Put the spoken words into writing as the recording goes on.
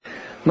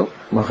No,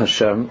 Baruch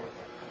Hashem,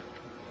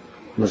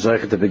 we're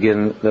going to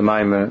begin the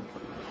Maimer,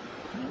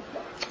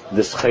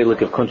 this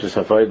chelik of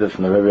Kuntres Avodah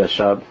from the Rebbe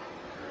Rashab.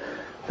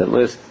 That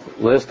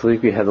last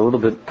week we had a little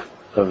bit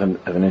of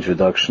an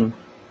introduction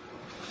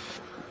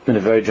in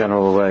a very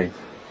general way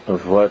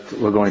of what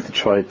we're going to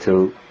try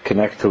to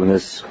connect to in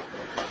this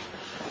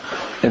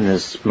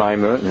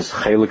Maimer, in this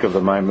chelik of the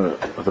Maimer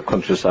of the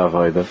Kuntres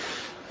Avodah.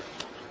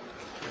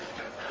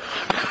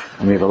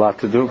 And we have a lot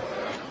to do.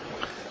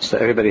 So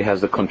everybody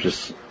has the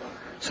Kuntres.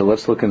 So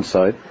let's look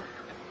inside.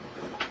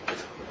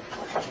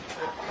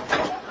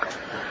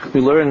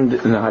 We learned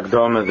in the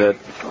Hagdama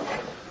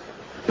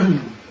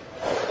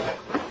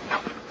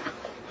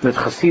that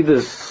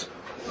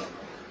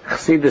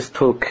Chassidus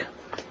took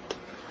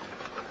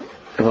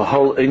the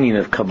whole inyan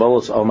of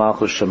Kabbalas al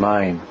Malchus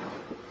Shemayim,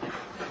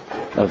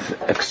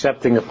 of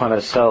accepting upon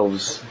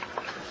ourselves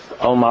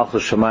al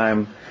Malchus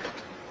Shemayim,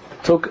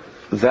 took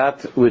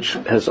that which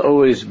has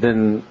always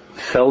been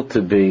felt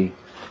to be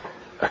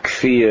a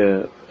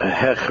kfiyah, a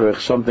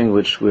hechrich, something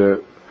which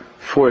we're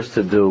forced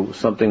to do,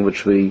 something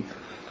which we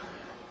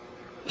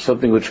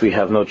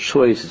have no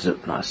choice. It's a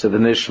Nasa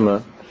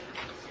V'nishma.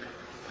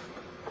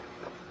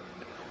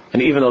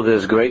 And even though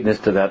there's greatness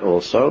to that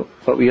also,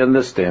 but we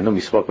understand, and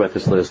we spoke about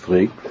this last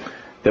week,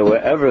 that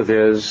wherever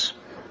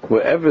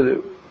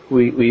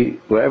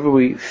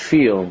we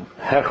feel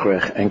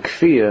hechrich and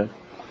kfiyah,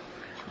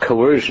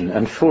 coercion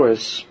and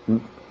force,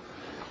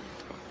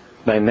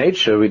 by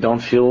nature we don't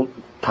feel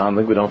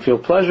tamig, we don't feel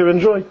pleasure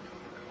and joy.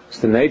 It's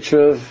the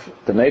nature of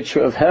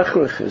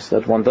hechrich is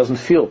that one doesn't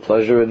feel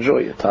pleasure and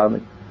joy.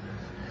 Tamig.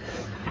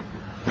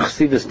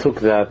 Chassidus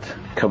took that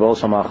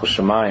Kabbalas al Malchus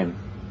Shemayim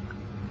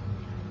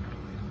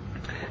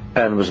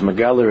and was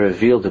Megala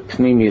revealed the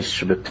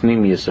pnimius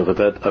of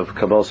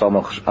Kabbalas al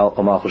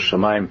Malchus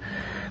Shemayim,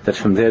 that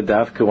from there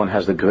davka one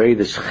has the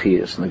greatest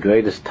chiyas and the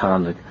greatest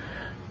tamig,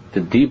 the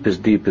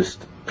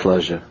deepest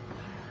pleasure.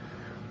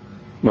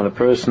 When a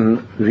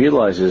person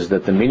realizes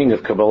that the meaning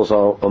of Kabbalas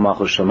al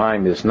Malchus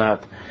Shemayim is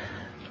not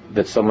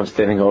that someone's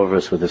standing over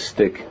us with a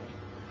stick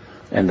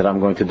and that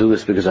I'm going to do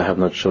this because I have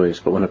no choice,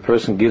 but when a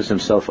person gives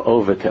himself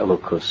over to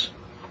Elokus,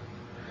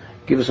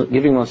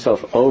 giving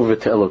oneself over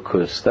to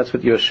Elokus, that's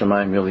what Yiras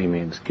Shamayim really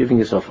means, giving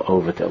yourself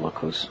over to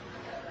Elokus.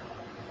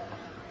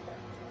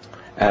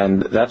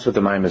 And that's what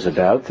the Maim is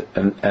about.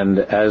 And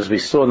as we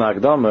saw in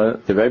Agdama,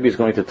 the Rebbe is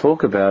going to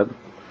talk about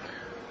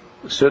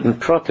certain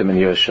pratim in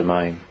Yiras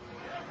Shamayim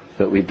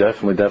that we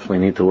definitely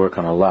need to work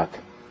on a lot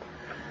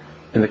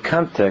in the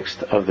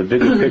context of the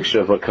bigger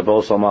picture of what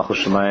Kabbalas al Malchus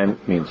Shemayim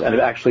means. And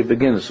it actually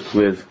begins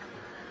with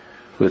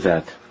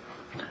that.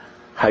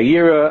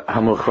 Hayira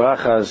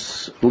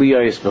hamuchrachas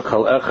liyais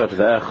b'kol echad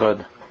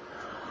ve'echad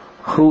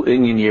hu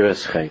inyan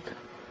yiras chet.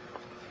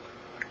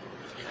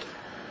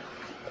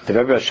 The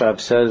Rebbe Rashab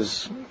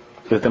says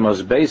that the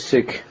most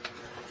basic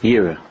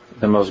yira,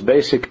 the most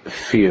basic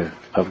fear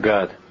of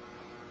God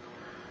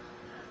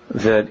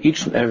that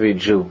each and every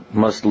Jew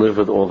must live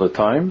with all the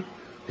time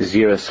is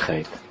yiras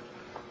chet.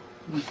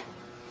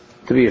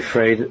 To be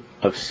afraid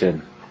of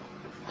sin.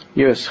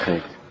 Yiras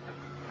chet.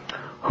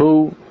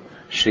 Hu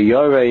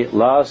sheyarei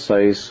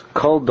la'asais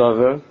kol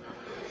davar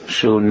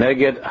shu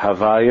neged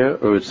havaya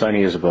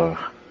urutzani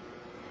yisbarach.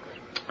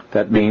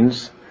 That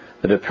means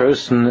that a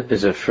person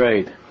is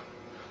afraid.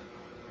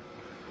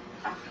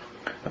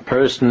 A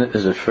person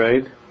is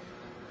afraid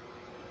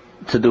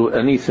to do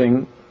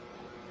anything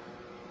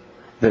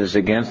that is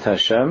against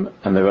Hashem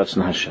and the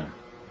Ratzon Hashem.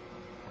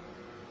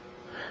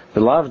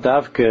 The lav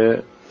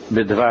davke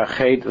b'dvar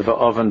chet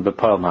v'oven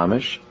b'pal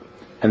mamish,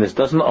 and this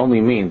doesn't only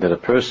mean that a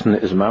person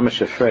is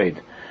mamish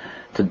afraid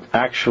to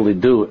actually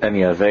do any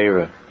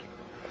aveira.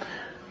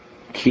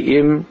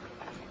 Ki'im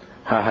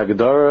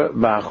ha'hagdara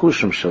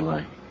ba'achushim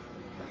shalai.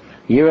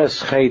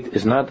 Yiras chet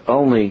is not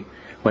only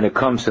when it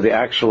comes to the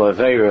actual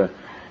aveira,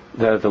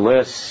 that at the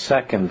last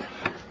second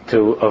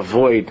to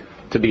avoid,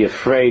 to be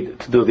afraid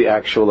to do the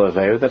actual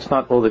aveira. That's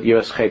not all that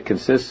Yiras chet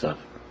consists of.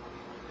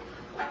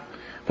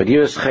 But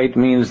Yiras chet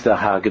means the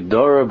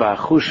hagdara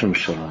ba'achushim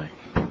shalai.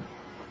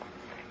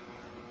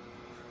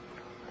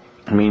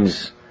 It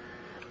means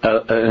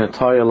an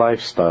entire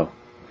lifestyle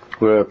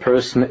where a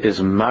person is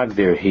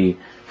magdir, he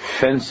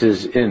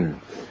fences in,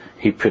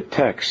 he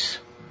protects,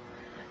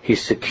 he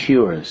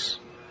secures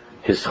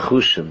his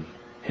chushim,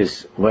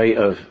 his way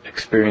of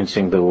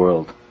experiencing the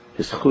world,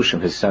 his chushim,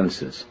 his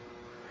senses.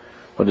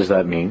 What does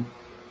that mean?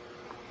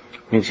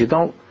 It means you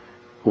don't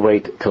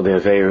wait till the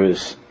aveira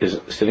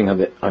is sitting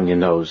on your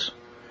nose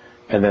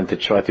and then to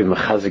try to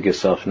mechazik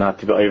yourself not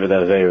to be over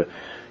that aveira.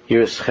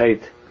 Yiras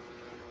chet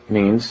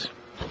means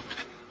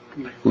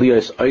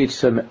liyas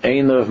aitzem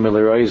einav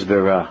milerais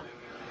bera,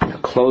 to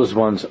close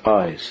one's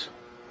eyes,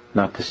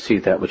 not to see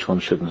that which one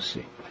shouldn't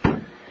see.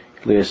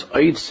 Liyas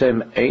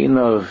aitzem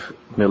einav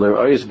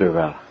milerais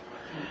bera.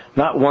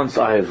 Not once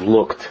I have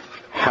looked,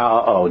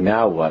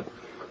 now what?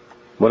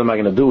 What am I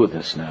going to do with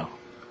this now?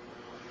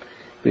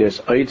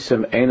 Yiras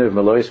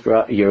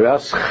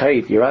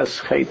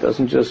chet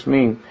doesn't just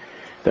mean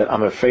that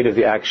I'm afraid of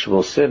the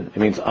actual sin. It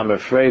means I'm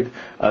afraid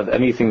of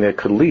anything that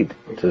could lead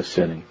to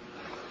sinning.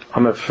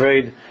 I'm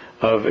afraid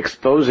of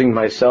exposing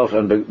myself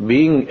and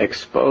being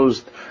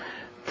exposed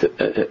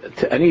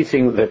to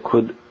anything that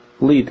could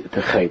lead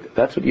to chet.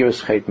 That's what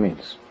Yiras Chet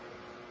means.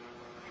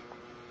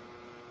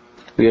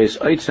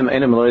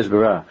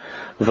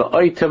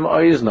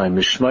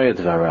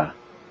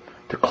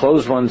 To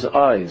close one's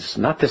eyes,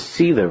 not to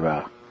see the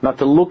Ra, not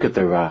to look at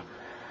the Ra,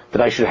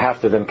 that I should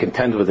have to then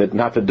contend with it,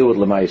 not to do it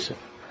l'maisa,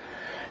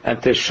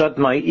 and to shut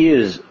my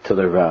ears to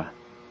the Ra,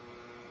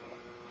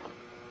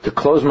 to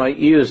close my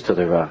ears to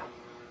the Ra.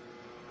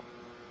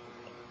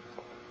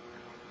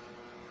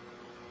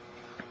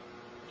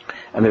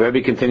 And the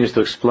Rebbe continues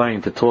to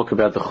explain, to talk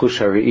about the Chush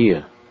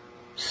HaRe'iyah,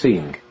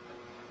 seeing.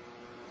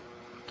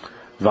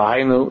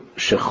 V'hainu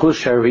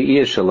shechush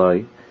HaRe'iyah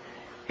shaloi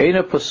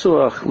eina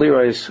pasuach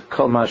lirais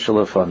kol ma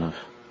shalafanav.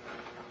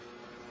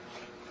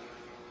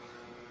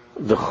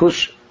 The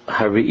Chush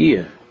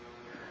HaRe'iyah,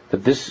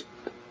 that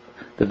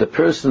the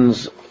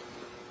person's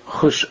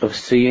Chush of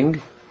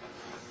seeing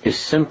is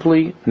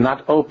simply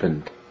not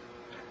opened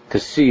to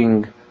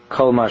seeing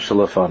kol ma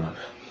shalafanav.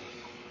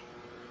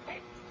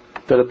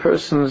 That a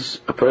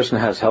person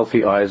has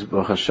healthy eyes,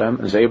 Baruch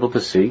Hashem, is able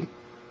to see,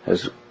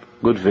 has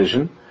good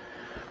vision,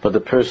 but the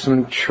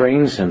person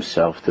trains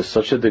himself to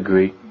such a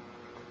degree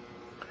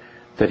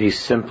that he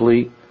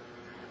simply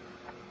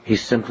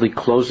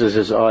closes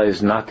his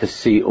eyes not to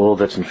see all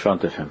that's in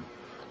front of him.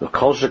 The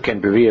kol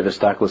sheken b'riyah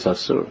v'staklos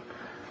asur.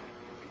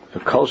 The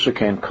kol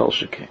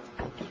sheken.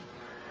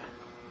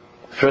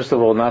 First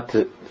of all,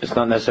 it's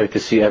not necessary to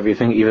see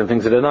everything, even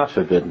things that are not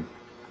forbidden.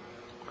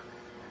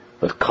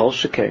 But kol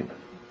sheken,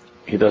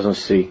 he doesn't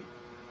see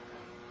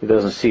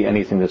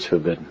anything that's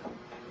forbidden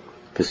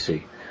to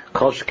see.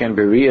 Kol sheken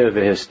b'riyah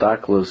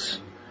v'histaklos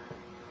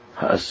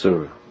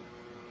ha'asur.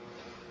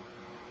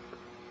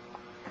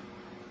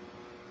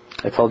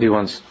 I told you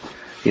once,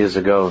 years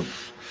ago,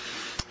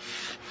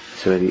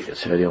 it's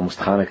already almost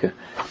Hanukkah,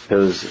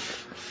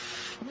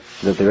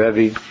 that the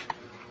Rebbe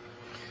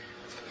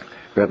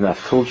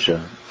Naftulcha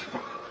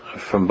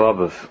from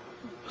Bobov,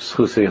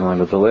 Schusi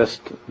Yichlan, the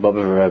last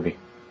Bobov Rebbe,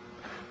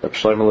 Reb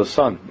Shlomo's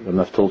son, Reb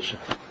Naftulcha.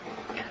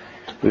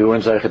 We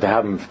weren't able to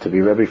have him to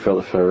be Rebbe for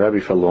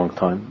a long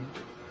time.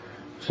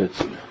 So it's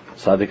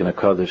Tzaddik and a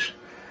Kaddish.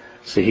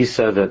 So he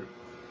said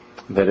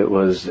that it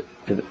was,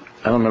 I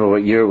don't remember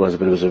what year it was,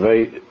 but it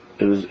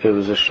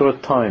was a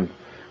short time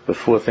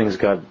before things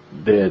got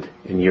bad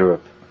in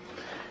Europe.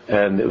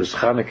 And it was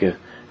Chanukah,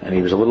 and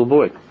he was a little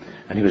boy.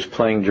 And he was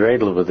playing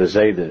dreidel with the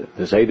Zayda.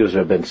 The Zayda was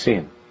Reb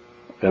Ben-Sion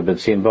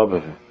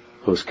Bobov,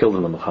 who was killed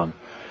in the Milchama.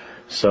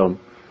 So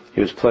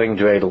he was playing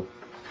dreidel,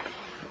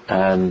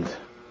 and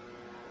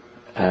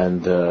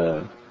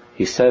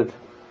he said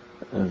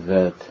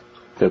that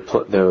they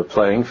were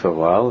playing for a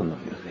while, and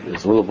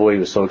this little boy, he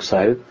was so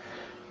excited,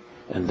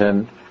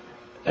 and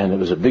it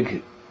was a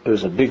big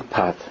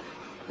pot.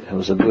 It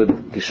was a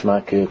good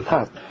gishmak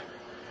pot,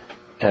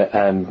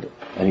 and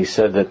he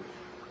said that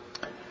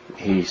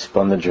he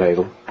spun the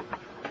dreidel,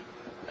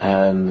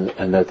 and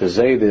that the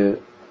Zayda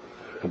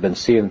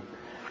Ben-Sion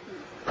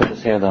put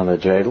his hand on the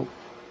dreidel,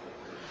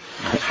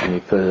 and he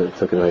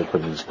took it away and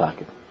put it in his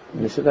pocket.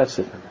 And he said, "That's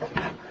it."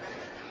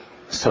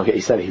 So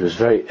he said he was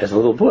as a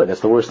little boy,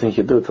 that's the worst thing you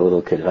could do to a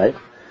little kid, right?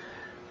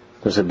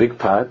 There's a big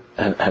pot,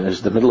 and it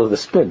was the middle of the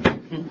spin.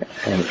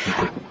 And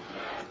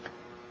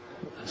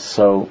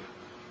so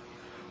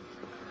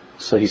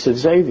he said,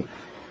 Zaidi.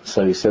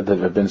 So he said that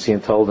Reb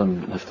Ben-Sion told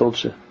him,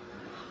 Naftulcha,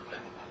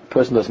 a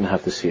person doesn't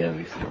have to see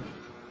everything.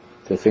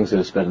 There are things that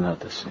it's better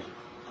not to see.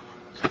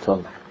 So he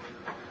told him,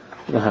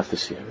 you don't have to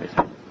see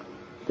everything.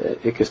 The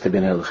ikkas to be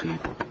an elchid.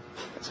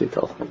 That's what he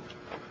told him.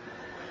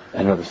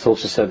 And Reb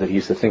Naftulcha said that he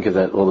used to think of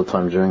that all the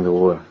time during the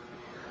war.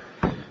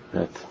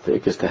 That the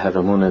ikkas to have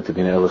amunah, to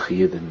be an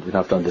elchid, and you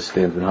don't have to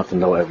understand, you don't have to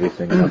know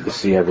everything, you don't have to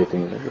see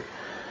everything.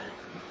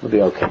 It'll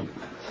be okay.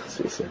 That's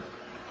what he said.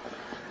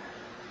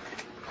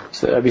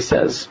 So the Rebbe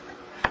says,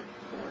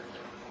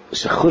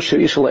 you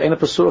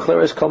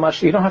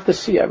don't have to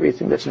see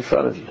everything that's in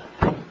front of you.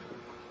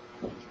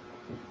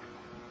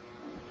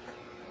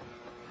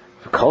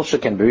 Culture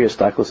can be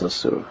staklos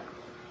asur,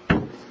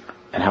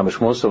 and how much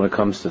more so when it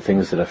comes to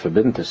things that are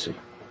forbidden to see.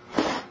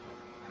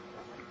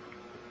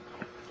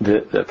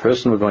 The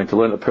person we're going to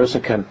learn, a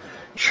person can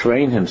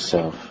train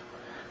himself.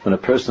 When a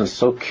person is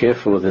so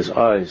careful with his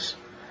eyes,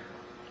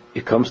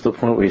 it comes to a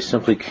point where he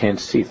simply can't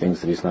see things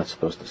that he's not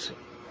supposed to see.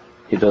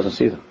 He doesn't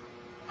see them.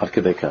 Ad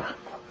kedei kach.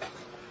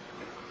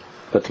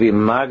 But to be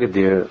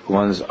magadir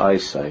one's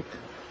eyesight.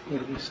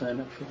 Did you sign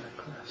up for that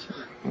class?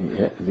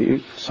 Yeah, did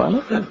you sign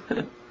up?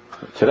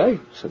 Today.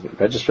 So the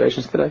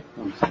registration's today.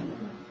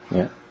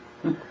 Yeah.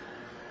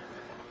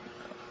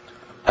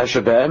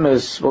 Asher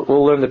be'emes,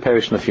 we'll learn the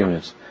parish in a few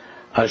minutes.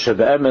 Asher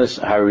be'emes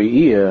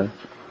ha'ri'iyah,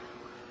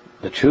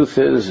 the truth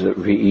is that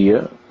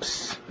ri'iyah,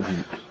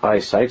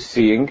 eyesight,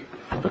 seeing,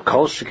 the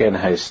kol sheken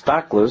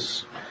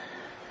ha'istaklis.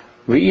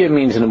 Ri'iyah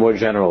means in a more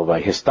general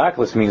way.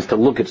 Histaklis means to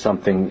look at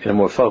something in a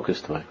more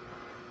focused way.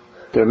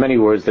 There are many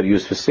words that are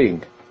used for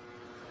seeing.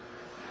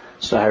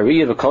 So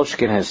ha'ri'iyah v'kol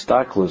sheken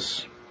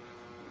ha'istaklis,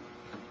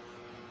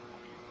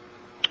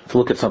 to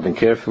look at something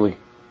carefully,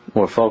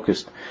 more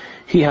focused.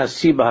 He has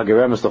siba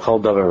hageremes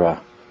l'chol davar ra.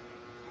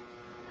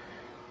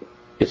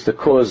 It's the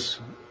cause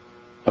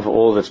of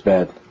all that's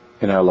bad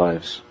in our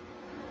lives.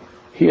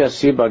 He has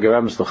siba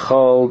hageremes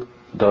l'chol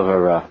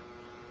davar ra.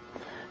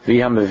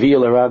 V'ha mevi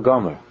l'ra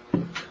gomer.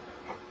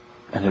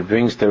 And it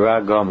brings the ra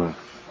gomer.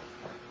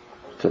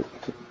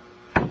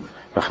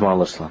 Rahman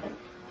al-Islam.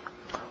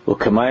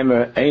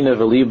 U'kamaymer eina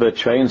v'liba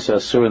train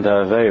sa'asur and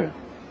ha'aveir.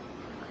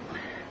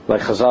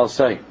 Like Chazal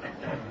say,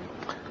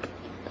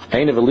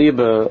 eina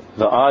v'liba,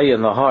 the eye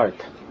and the heart,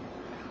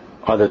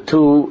 are the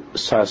two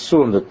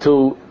sa'asurim, the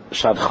two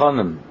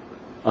shadchanim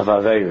of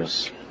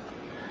Aveiros.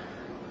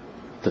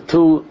 The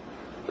two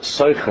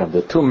soichim,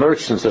 the two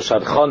merchants of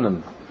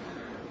shadchanim,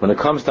 when it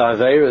comes to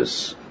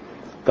Aveiros,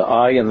 the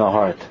eye and the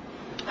heart.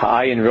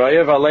 Ha'ayin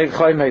royev ha'leiv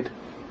chaymed.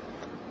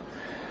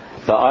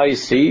 The eye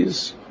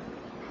sees,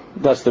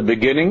 that's the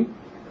beginning,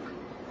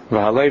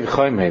 v'ha'leiv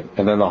chaymed,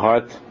 and then the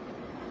heart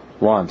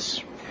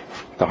wants,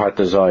 the heart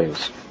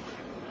desires.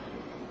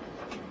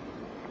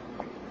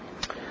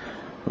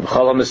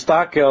 Chazal is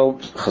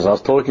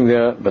talking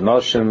there,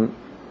 Benoshim,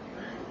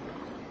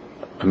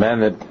 a man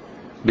that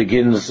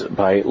begins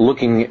by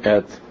looking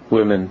at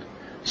women,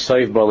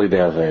 Saif Bali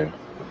De'aveir.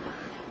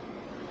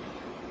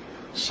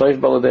 Saif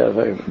Bali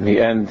De'aveir. In the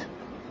end,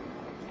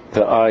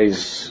 the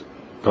eyes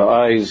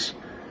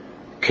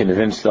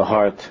convince the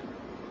heart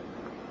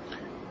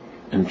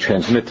and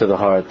transmit to the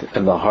heart,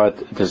 and the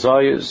heart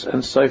desires,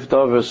 and Saif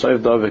Davar,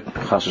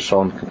 Chas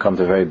v'Shalom, can come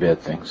to very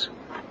bad things.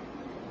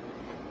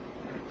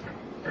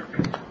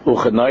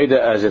 Uchadnaida,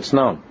 as it's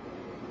known,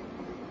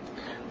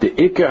 the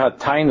Iker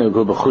HaTainug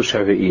hu b'chush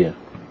ha're'iyah.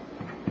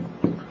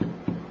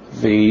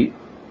 The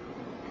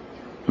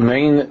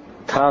main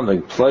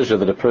tanug, pleasure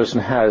that a person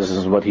has,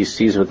 is what he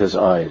sees with his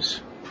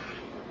eyes.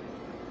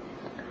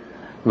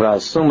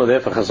 V'asuma,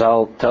 therefore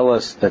Chazal tell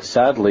us that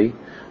sadly,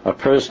 a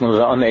person who is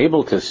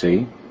unable to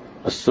see,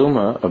 a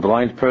suma, a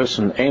blind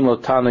person, ein lo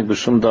tanug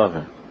b'shum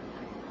davar.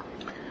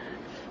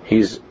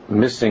 He's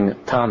missing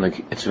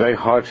tanug. It's very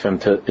hard for him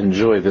to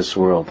enjoy this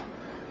world,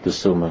 the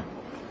suma.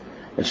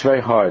 It's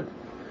very hard.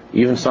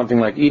 Even something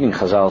like eating,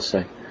 Chazal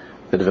say,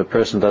 that if a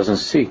person doesn't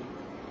see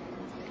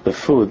the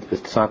food,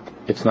 it's not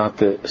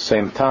the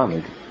same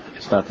tanug,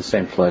 it's not the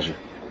same pleasure.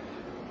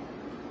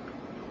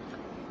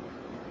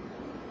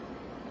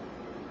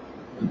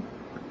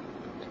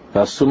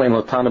 As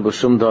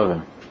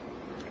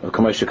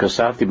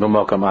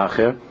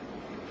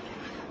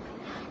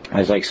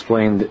I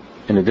explained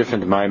in a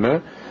different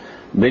mimer,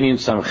 binyan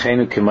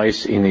samchenu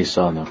k'mais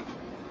inisana.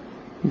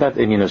 That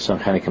inyan of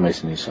samchenu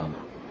k'mais inisana.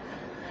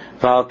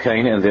 Val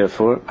kain, and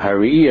therefore,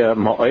 hariya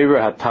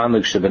ma'oira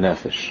hatanug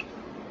shebenefesh.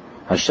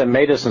 Hashem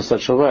made us in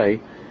such a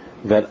way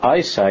that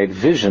eyesight,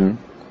 vision,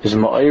 is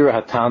ma'oira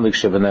hatanug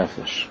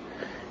shebenefesh.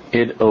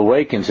 It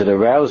awakens, it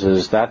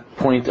arouses that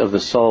point of the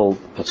soul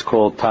that's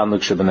called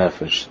tanug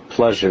shebenefesh,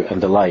 pleasure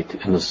and delight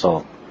in the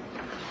soul.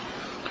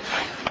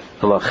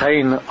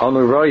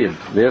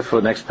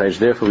 Therefore, next page,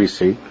 therefore we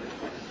see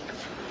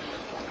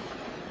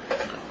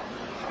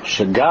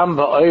Shagam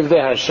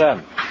ba'ovdei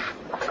Hashem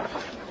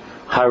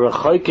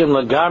harachokim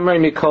lagamrei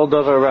mikol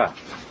davar ra.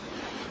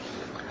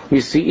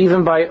 We see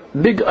even by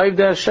big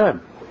ovdei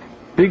Hashem,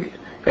 big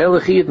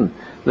Elachidin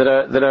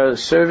that are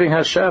serving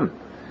Hashem,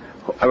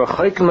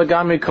 harachokim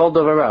lagamrei mikol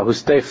davar ra, who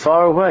stay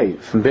far away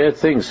from bad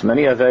things,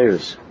 many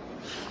aveiros.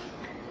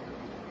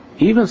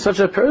 Even such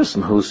a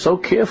person who's so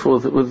careful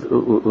with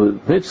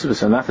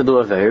mitzvahs and not to do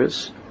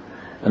aveiros,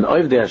 and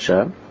ovdei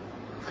Hashem,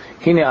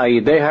 hine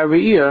ayidei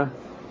hariyah,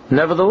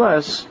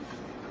 nevertheless,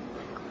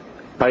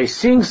 by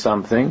seeing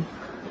something,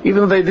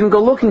 even though they didn't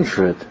go looking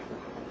for it.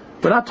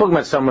 We're not talking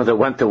about someone that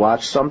went to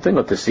watch something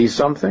or to see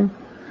something,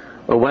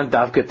 or went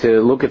dafka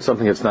to look at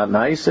something that's not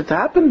nice. It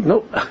happened.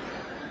 No,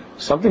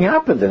 something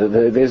happened.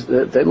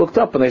 They looked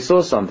up and they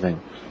saw something.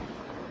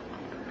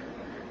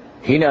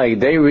 It's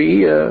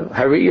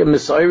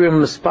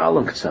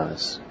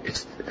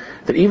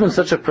that even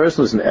such a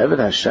person who's an Eved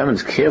Hashem and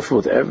is careful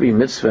with every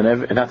mitzvah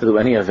and not to do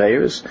any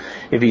aveiros,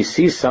 if he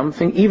sees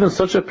something, even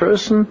such a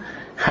person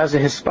has a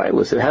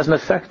hispilus. It has an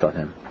effect on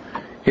him.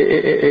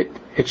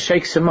 It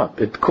shakes him up.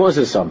 It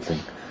causes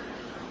something.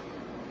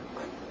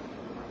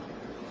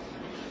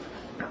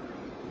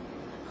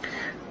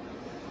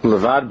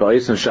 Levad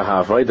ba'isen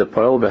shahavai the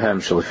poil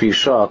behem shalafi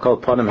shah kol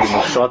panim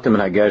ha'mashatim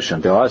and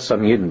hagershim. There are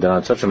some Yidden that are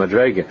on such a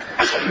madrega,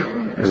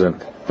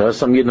 isn't? There are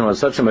some Yidden on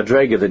such a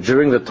madrega that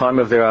during the time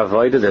of their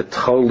avodah they're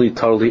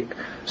totally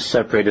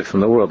separated from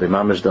the world. The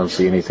mamash don't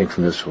see anything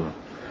from this world.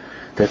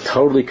 They're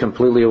totally,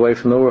 completely away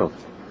from the world.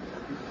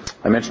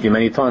 I mentioned to you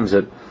many times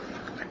that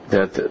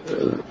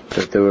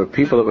there were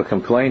people that were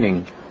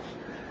complaining.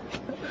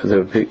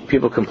 There were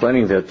people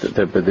complaining that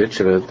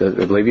Berditchev,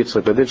 that Levi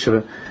Yitzchak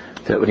Berditchev,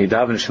 that when he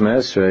davened Shema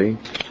Esrei,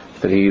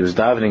 that he was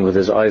davening with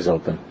his eyes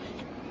open.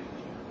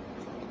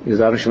 He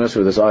was davening Shema Esrei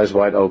with his eyes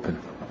wide open.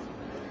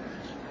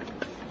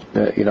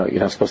 You're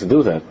not supposed to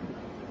do that.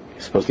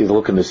 You're supposed to either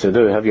look in the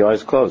Siddur or have your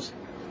eyes closed.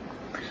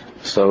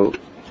 So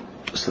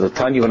the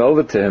Tanya went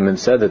over to him and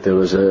said that there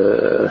was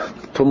a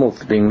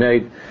tumult being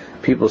made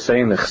people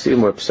saying the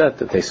Chassidim were upset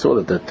that they saw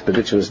that the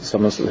Berditcher was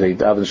someone. They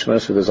davened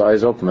Shemona with his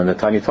eyes open, and the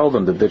Tanya told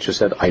them. The Berditcher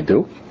said, "I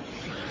do."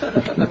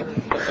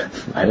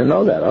 I didn't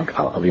know that.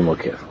 I'll be more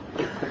careful.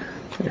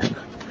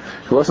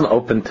 He wasn't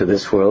open to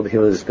this world. The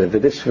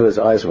Berditcher, his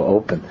eyes were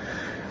open.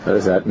 What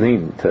does that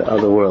mean to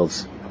other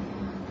worlds?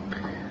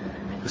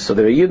 So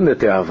the Yidden that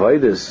their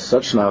avodah is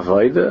such an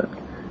avodah.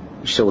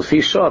 At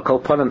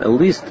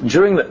least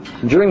during that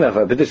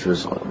Berditcher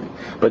was,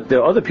 but there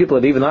are other people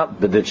that even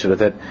not Berditcher,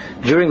 that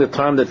during the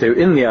time that they're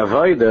in the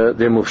Avodah,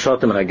 they're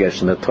Mufshatim and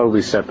Agesh, and they're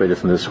totally separated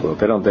from this world.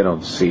 They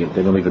don't see it.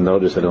 They don't even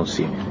notice. They don't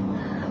see anything.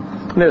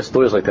 And there are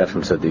stories like that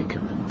from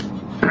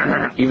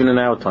Tzaddikim. Even in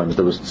our times,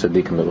 there was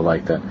Tzaddikim that were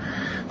like that.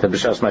 The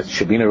B'shas Ma'at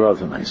Shabina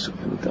Rav and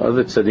the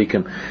other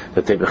Tzaddikim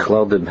that they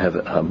Bechlal didn't have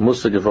a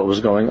musig of what was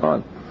going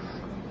on.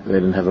 They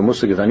didn't have a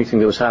musig of anything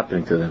that was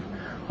happening to them.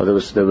 Or there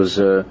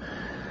was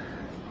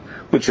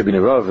which had been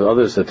a Rav,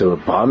 others that they were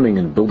bombing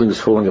and buildings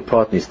falling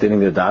apart, and he's standing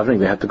there davening.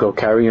 They had to go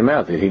carry him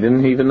out. He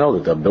didn't even know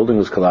that the building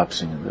was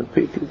collapsing. And the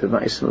people, the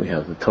nice we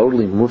have, they're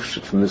totally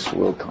mufshit from this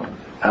world,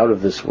 out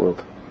of this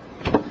world.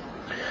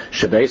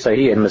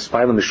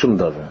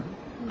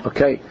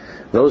 Okay,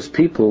 those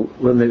people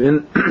when they're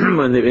in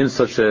when they're in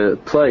such a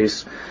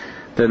place,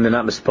 then they're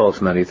not mispalled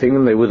from anything,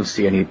 and they wouldn't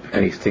see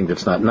anything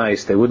that's not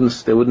nice. They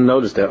wouldn't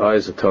notice. Their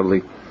eyes are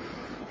totally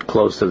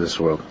closed to this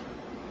world.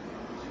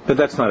 But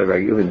that's not a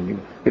regular.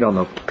 We don't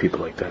know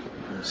people like that.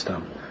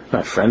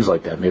 Not friends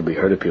like that. Maybe we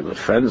heard of people, but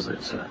friends.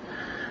 It's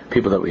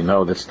people that we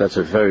know. That's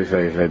a very,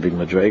 very, very big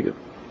madrega.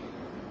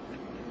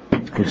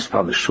 It's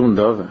probably shum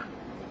dover.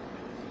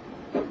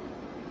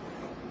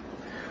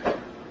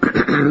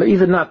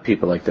 Even not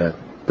people like that.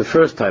 The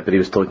first type that he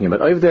was talking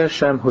about, Ovdei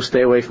Hashem, who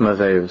stay away from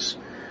Averos.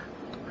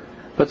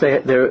 But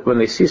when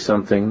they see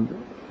something,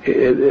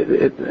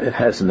 it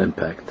has an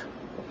impact.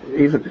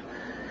 Even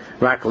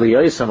Rak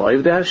Liyosam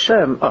Ovdei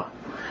Hashem.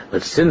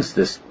 But since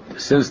this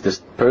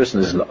person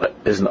is an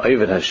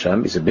Oved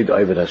Hashem, he's a big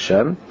Oved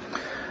Hashem,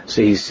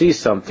 so he sees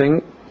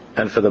something,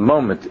 and for the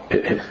moment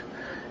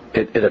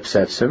it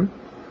upsets him.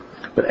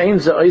 But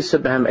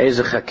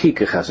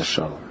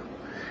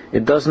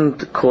it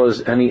doesn't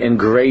cause any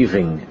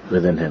engraving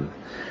within him.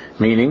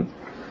 Meaning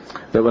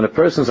that when a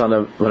person's an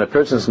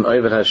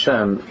Oved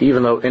Hashem,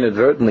 even though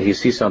inadvertently he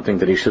sees something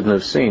that he shouldn't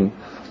have seen,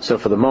 so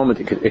for the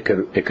moment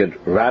it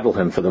could rattle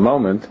him for the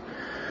moment,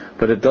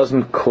 but it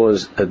doesn't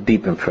cause a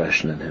deep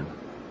impression in him.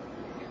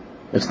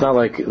 It's not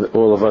like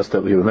all of us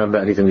that we remember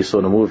anything we saw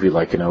in a movie,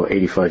 like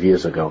 85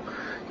 years ago.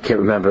 You can't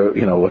remember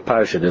what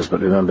parish it is, but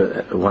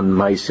remember one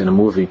mice in a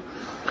movie,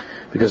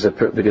 because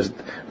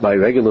by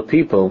regular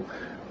people,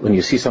 when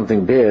you see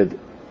something bad,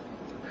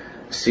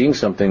 seeing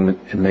something,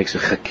 it makes a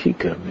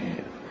chakika.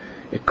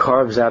 It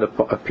carves out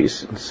a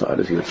piece inside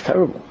of you. It's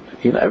terrible.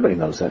 Everybody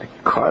knows that. It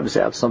carves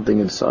out something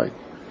inside.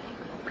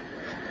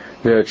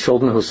 There are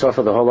children who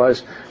suffer their whole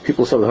lives.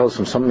 People suffer their whole lives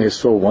from something they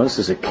saw once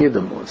as a kid,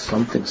 or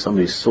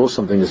somebody saw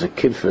something as a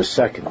kid for a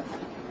second,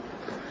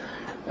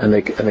 and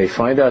they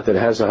find out that it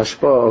has a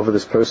hashpah over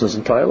this person's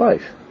entire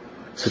life.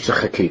 Such a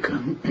chakika.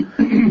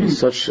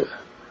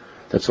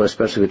 That's why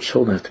especially with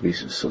children have to be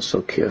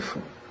so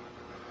careful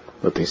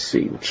what they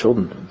see with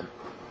children.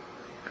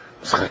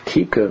 It's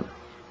chakika.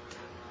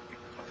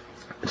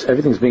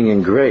 Everything's being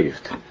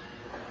engraved.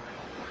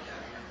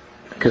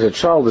 Because a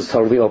child is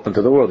totally open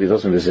to the world. He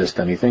doesn't resist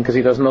anything because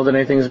he doesn't know that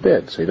anything is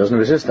bad. So he doesn't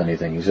resist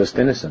anything. He's just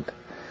innocent.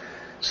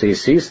 So he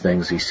sees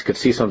things. He could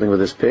see something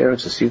with his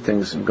parents. He see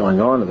things going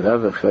on,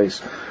 whatever.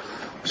 It's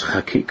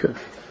hakika.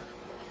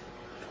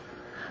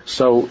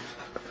 So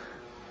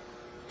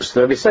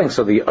they'll be saying,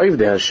 so the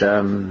Ovdei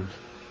Hashem,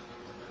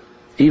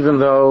 even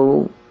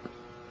though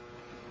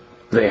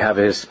they have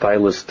a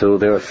spilus too,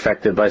 they're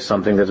affected by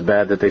something that's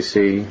bad that they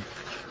see.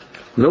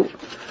 Nope.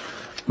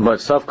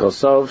 But Sav Kol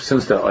Sav,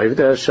 since they're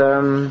Ovdei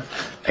Hashem,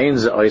 Ein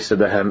Ze Oise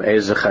Behem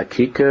Eze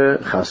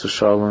Chakike Chas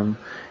V'Shalom.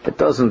 It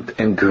doesn't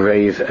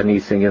engrave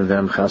anything in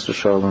them, Chas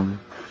V'Shalom.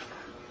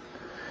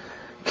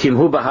 Kim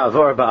Hu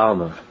B'Havar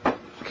Ba'alma.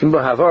 Kim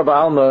B'Havar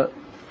Ba'alma,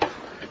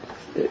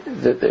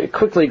 it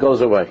quickly goes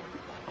away.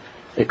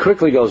 It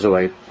quickly goes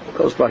away. It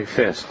goes by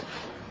fast.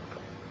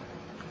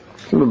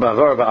 Kim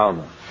B'Havar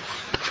Ba'alma.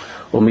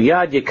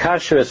 U'miyad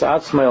Yekasher Es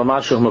Atzmai Al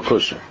Mashuch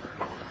Makusher.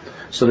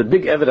 So the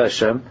big Eved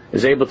Hashem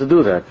is able to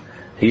do that.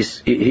 He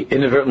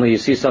inadvertently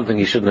sees something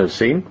he shouldn't have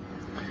seen,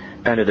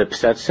 and it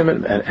upsets him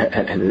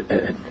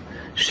and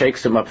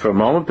shakes him up for a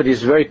moment, but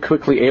he's very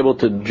quickly able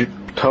to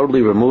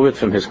totally remove it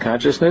from his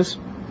consciousness,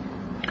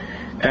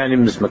 and he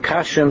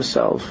makash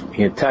himself.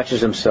 He attaches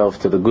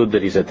himself to the good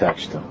that he's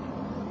attached to.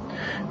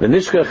 The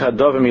nishkach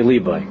hadavim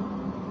ilibai,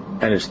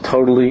 and it's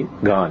totally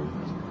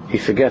gone. He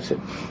forgets it.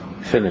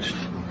 Finished.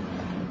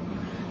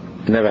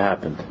 It never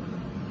happened.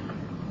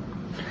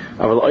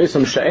 But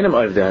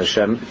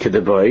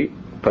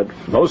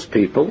most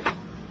people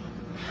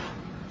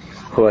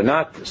who are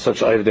not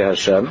such Ovdei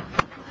Hashem,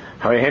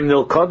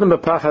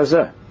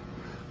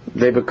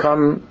 they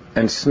become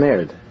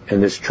ensnared in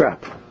this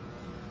trap.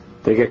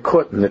 They get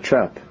caught in the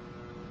trap.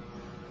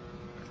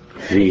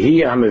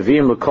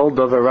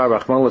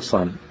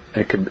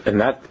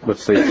 And that, what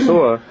they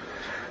saw,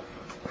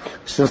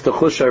 since the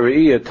Chush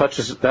HaRe'iyah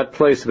touches that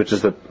place, which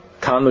is the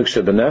Tanug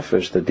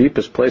Shebenefesh, the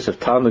deepest place of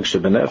Tanug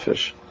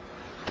Shebenefesh,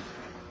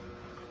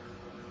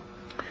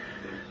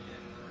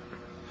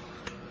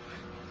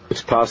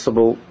 it's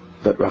possible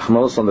that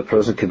Rachmanos on the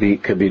person could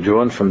be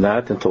drawn from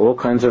that into all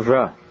kinds of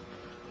Ra.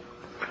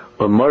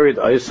 Or Morid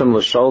Aisam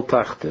L'Shal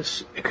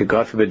Tachtis, it could,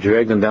 God forbid,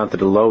 drag them down to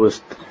the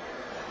lowest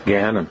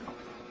Gehenna.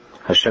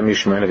 Hashem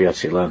Yishmeinu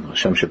V'Yatzilenu,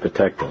 Hashem should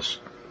protect us.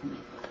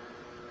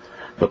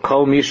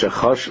 V'kol mi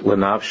shechosh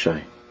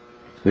l'nafshay,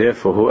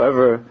 therefore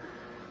whoever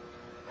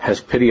has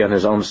pity on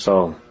his own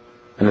soul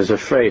and is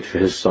afraid for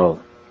his soul,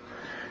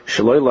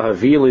 shaloi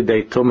lahavi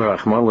lidei tumah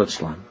rachman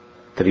litzlan,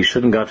 that he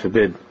shouldn't, God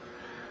forbid,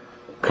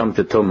 come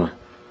to tumah,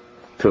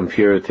 to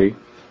impurity.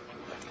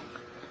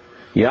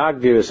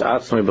 Yagdir es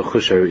atzmai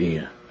b'chush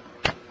ha're'iyah.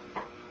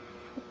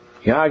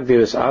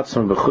 Yagdir es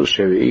atzmai b'chush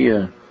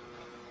ha're'iyah.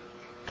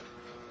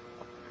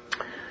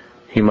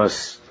 He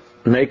must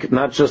make,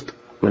 not just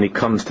when he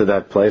comes to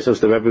that place, as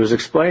the Rebbe was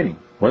explaining.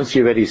 Once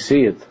you already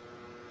see it,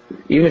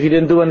 even if you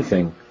didn't do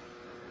anything,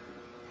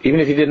 even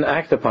if you didn't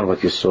act upon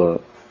what you saw,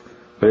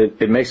 but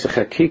it makes a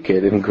chakika,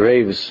 it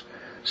engraves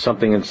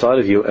something inside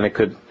of you, and it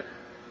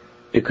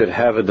could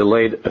have a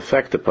delayed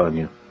effect upon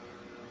you.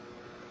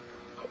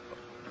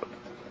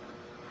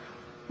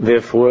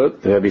 Therefore,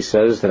 the Rebbe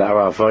says that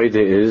our avodah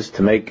is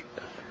to make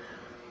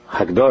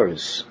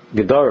hagdaras,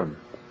 gedarim,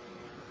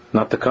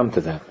 not to come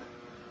to that,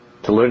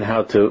 to learn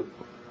how to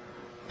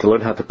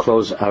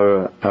close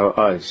our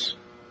eyes.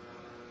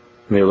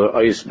 Mi'lo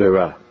eyes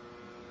bera.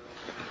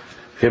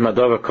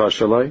 V'madava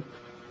kashalai,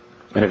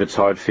 and if it's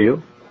hard for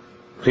you,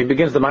 he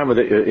begins the mind with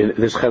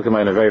this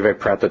chelkama in a very, very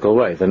practical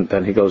way.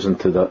 Then he goes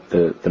into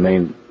the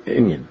main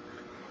inyan.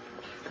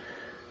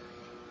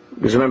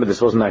 Because remember,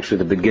 this wasn't actually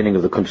the beginning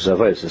of the Kuntus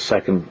Avos. It's the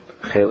second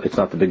chel. It's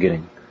not the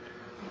beginning.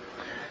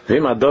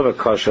 V'madava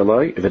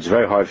kashalai, if it's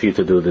very hard for you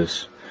to do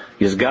this,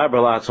 yizgaber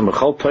la'atzam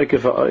b'chol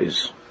toikef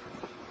ha'ois.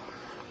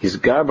 You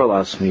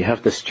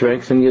have to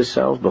strengthen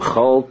yourself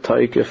b'chol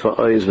taikef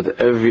ha'ois, with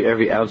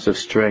every ounce of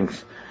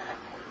strength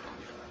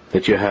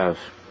that you have.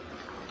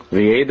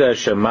 V'yeda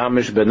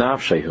shemamish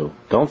benafshehu.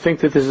 Don't think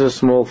that this is a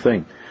small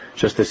thing,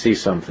 just to see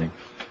something.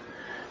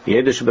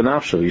 V'yeda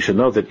shebenafshehu. You should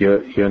know that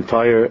your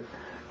entire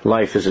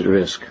life is at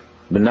risk.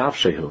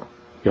 Benafshehu.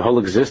 Your whole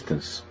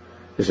existence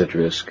is at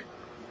risk.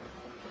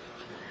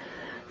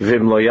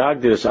 V'im lo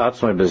yagdir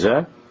atzmai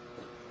bezeh.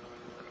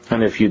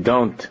 And if you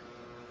don't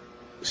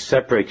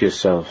separate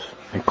yourself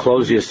and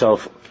close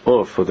yourself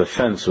off with a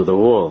fence, with a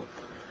wall,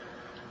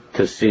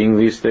 to seeing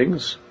these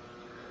things,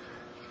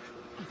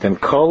 then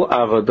kol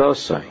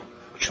avodosai,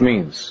 which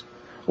means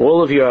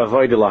all of your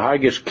avodah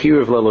lahargish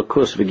kiruv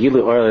lelokus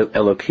v'gilu or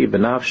eloki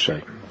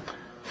benafshay,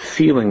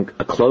 feeling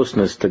a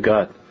closeness to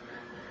God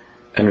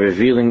and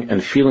revealing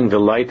and feeling the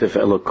light of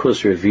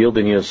elokus revealed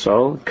in your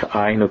soul,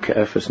 ka'ainu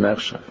ka'efes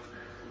nechshav,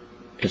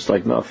 it's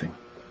like nothing.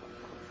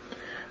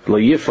 Lo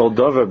yifol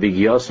dover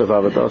b'giyos of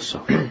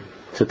avodosa.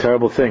 It's a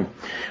terrible thing.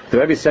 What the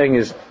Rebbe is saying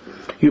is,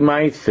 you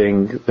might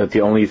think that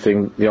the only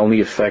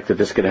effect that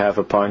this could have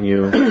upon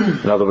you,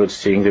 in other words,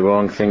 seeing the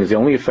wrong things, the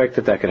only effect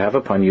that could have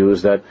upon you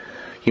is that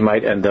you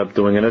might end up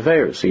doing an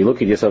aveir. So you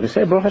look at yourself and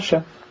say, Baruch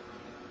Hashem,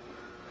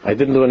 I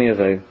didn't do any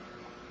aveir. In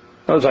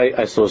other words,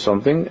 I saw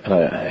something,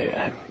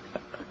 and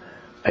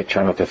I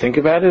try not to think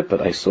about it, but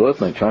I saw it,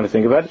 and I'm trying to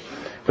think about it,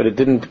 but it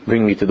didn't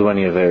bring me to do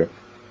any aveir.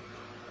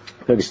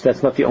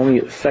 That's not the only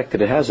effect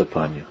that it has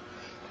upon you.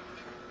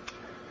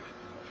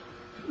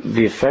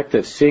 The effect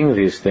that seeing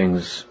these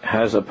things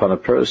has upon a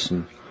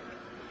person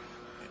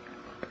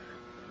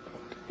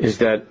is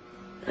that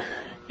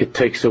it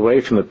takes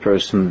away from the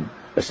person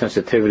a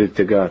sensitivity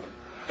to God,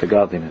 to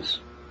godliness.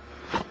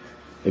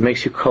 It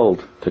makes you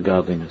cold to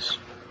godliness,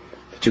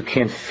 that you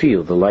can't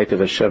feel the light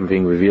of Hashem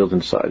being revealed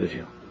inside of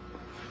you.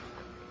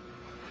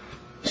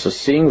 So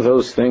seeing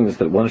those things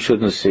that one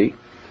shouldn't see,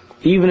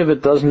 even if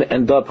it doesn't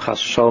end up chas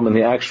shalom in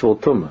the actual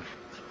tumah,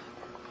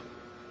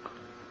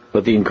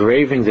 but the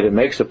engraving that it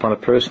makes upon a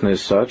person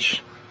is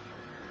such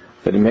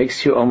that it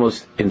makes you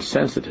almost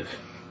insensitive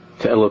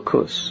to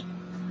Elokus.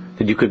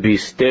 That you could be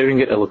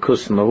staring at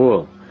Elokus on the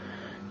wall.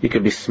 You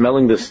could be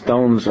smelling the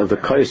stones of the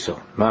kaisel,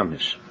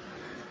 mamish.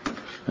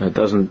 And it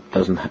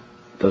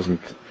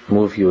doesn't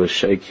move you or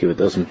shake you. It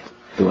doesn't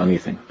do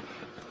anything.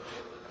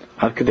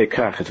 Ad kedei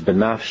kach, it's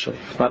benafshay.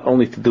 It's not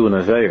only to do an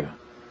aveira.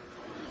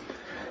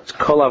 It's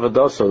kol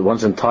avodosa,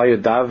 one's entire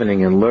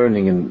davening and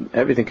learning and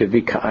everything could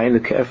be ka'ainu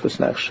ka'efus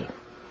nechshav.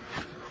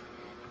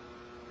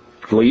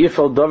 And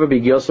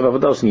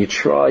you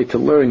try to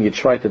learn, you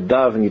try to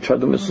daven, you try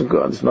to miss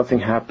God, nothing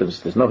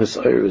happens, there's no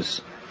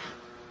hisayrus.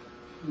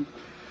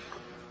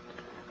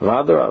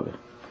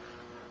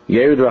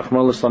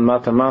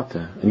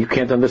 And you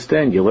can't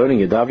understand, you're learning,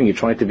 you're davening, you're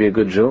trying to be a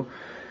good Jew,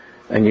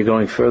 and you're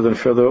going further and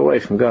further away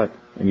from God,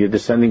 and you're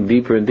descending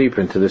deeper and deeper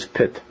into this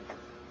pit.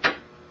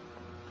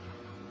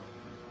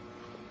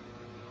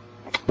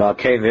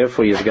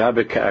 Therefore,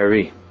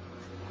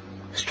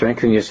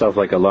 strengthen yourself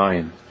like a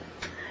lion.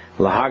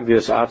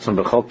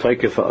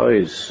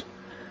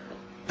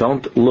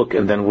 Don't look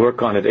and then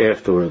work on it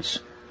afterwards.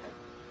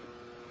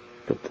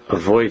 But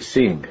avoid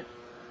seeing.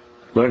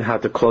 Learn how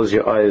to close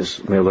your eyes.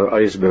 Me'ler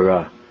eyes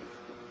bera.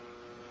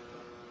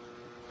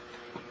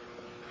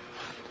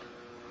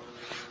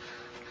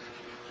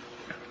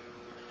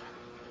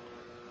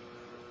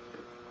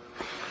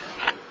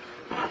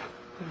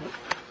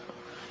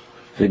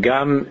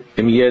 V'gam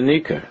im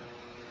yenikar.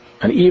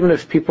 And even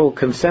if people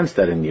can sense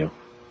that in you,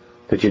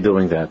 that you're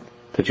doing that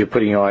you're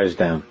putting your eyes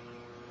down,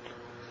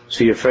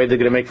 so you're afraid they're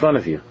going to make fun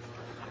of you,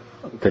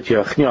 that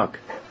you're a chnyok.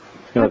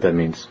 You know what that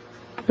means?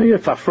 You're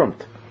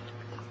verfromd.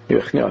 You're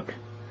a chnyok.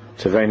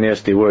 It's a very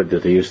nasty word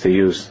that they used to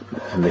use,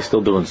 and they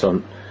still do in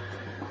some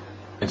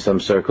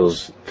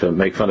circles, to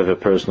make fun of a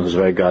person who's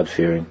very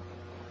God-fearing.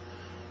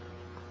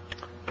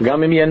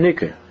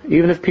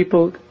 Even if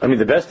people,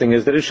 the best thing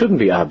is that it shouldn't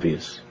be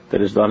obvious,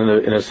 that it's done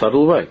in a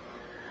subtle way,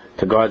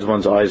 to guard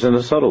one's eyes in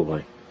a subtle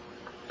way.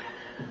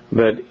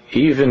 But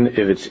even if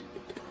it's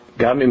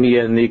gamim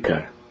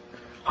nikar,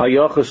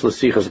 hayachos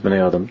l'sichas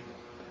b'nei adam,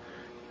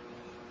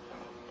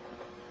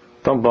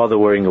 don't bother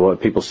worrying about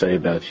what people say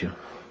about you.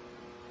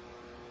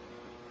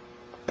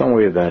 Don't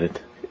worry about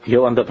it.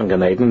 You'll end up in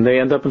Gan Eden, and they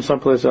end up in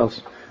someplace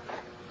else.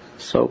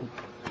 So,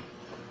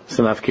 it's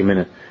an afki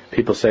minute.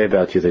 People say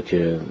about you that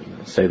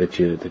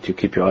you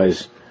keep your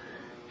eyes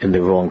in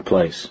the wrong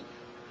place,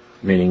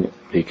 meaning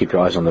you keep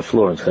your eyes on the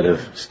floor instead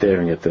of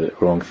staring at the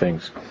wrong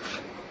things.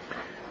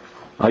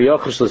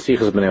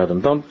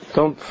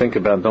 Don't think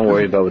about, don't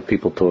worry about what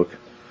people talk.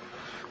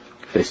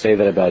 If they say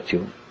that about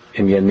you,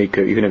 in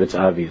Yanika, even if it's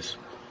obvious.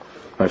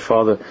 My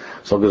father,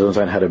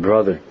 Zolgazonzain, had a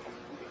brother.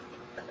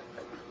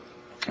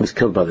 He was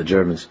killed by the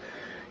Germans.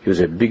 He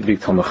was a big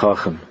Talmid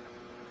Chacham.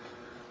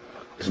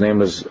 His name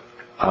was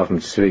Avram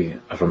Tzvi,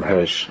 from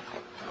Hirsch.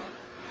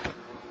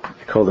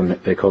 They called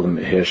him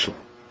Herschel.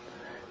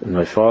 And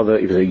my father,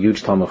 he was a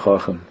huge Talmid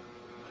Chacham.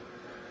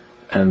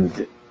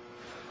 And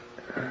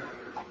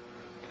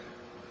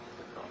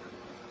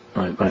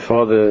my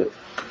father,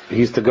 he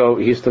used to go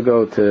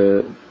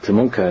to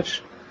Munkach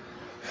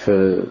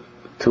for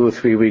 2 or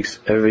 3 weeks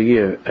every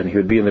year, and he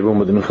would be in the room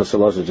with the Minchas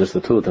Elazar, just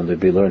the two of them. They'd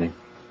be learning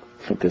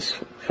like this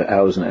for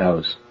hours and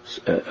hours.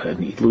 An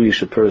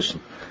Iluyish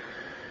person.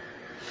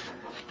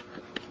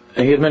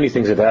 And he had many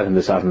things about him,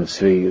 this Avram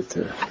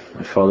Tzvi.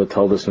 My father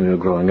told us when we were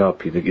growing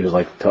up, he was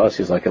like, to us,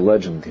 he's like a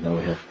legend,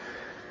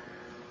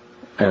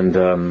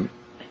 And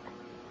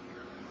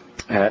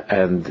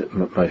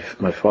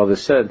my father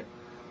said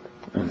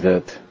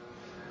that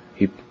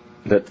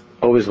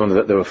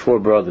there were 4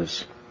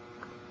 brothers,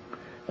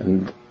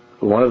 and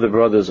one of the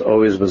brothers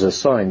always was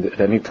assigned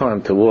at any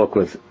time to walk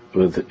with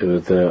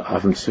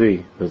Avram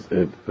Tzvi,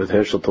 with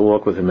Herschel, to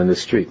walk with him in the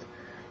street,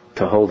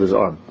 to hold his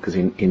arm, because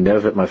he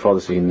never, my father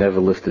said, he never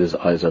lifted his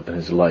eyes up in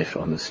his life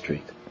on the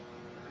street.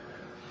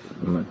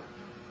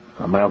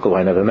 My uncle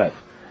I never met,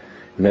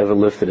 never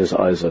lifted his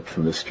eyes up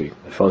from the street.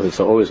 My father said,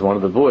 so always one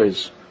of the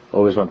boys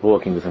always went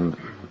walking with him.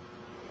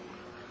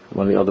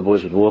 One of the other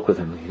boys would walk with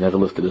him. He never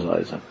lifted his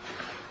eyes up.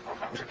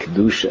 It was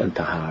Kedusha and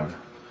Tahara.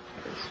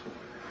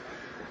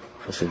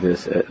 I said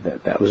this.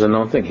 That was a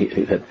known thing.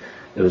 He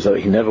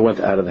never went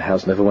out of the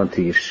house, never went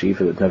to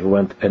yeshiva, never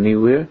went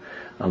anywhere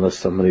unless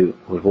somebody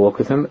would walk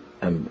with him,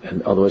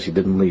 and otherwise he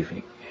didn't leave.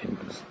 He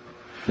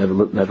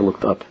never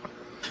looked up.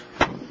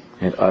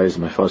 And eyes,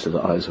 my father said,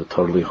 the eyes were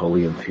totally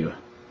holy and pure.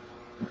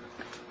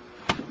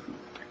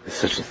 There's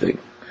such a thing.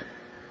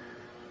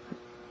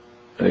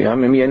 What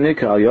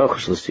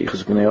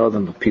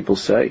people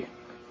say.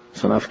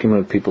 It's an afkim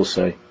what people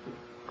say.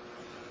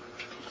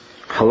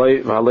 Well,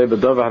 you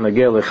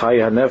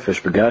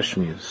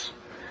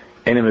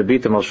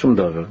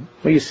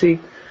see,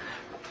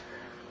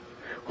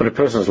 when a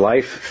person's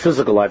life,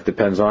 physical life,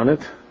 depends on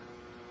it,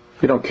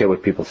 we don't care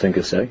what people think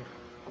or say.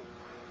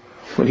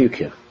 What do you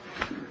care?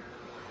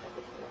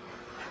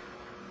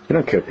 You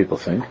don't care what people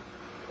think.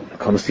 When it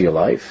comes to your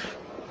life,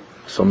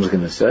 someone's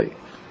going to say.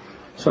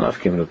 It's an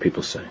afkim what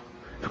people say.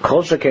 The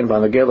culture came by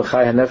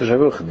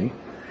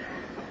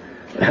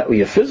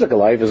your physical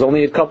life is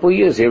only a couple of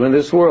years here in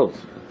this world.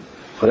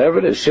 Whatever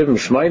it is, Shivim,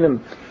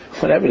 Shmainim,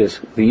 whatever it is,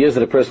 the years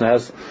that a person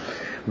has.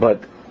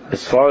 But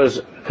as far as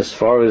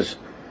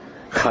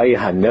Chaya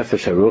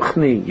HaNefesh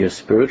HaRuchni, your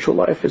spiritual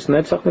life, is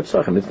Netzach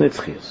Netzachim, it's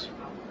Nitzchias.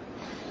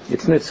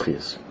 It's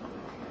Nitzchias.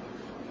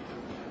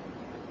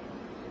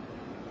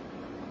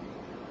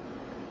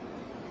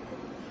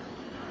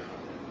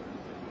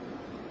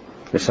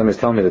 Somebody's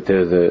telling me that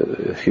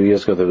a few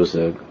years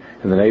ago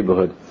in the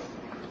neighborhood,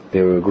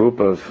 there were a group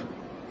of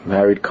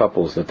married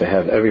couples that they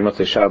have every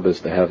Motzei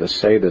Shabbos, they have a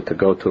seder to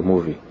go to a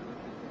movie.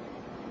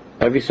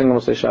 Every single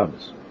Motzei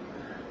Shabbos.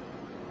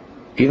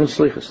 Even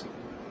Slichas.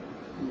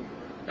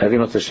 Every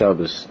Motzei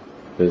Shabbos,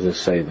 there's a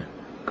seder,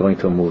 going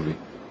to a movie.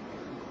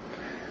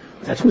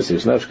 That's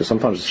Mesiras Nefesh, because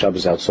sometimes the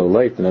Shabbos is out so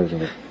late and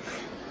everything.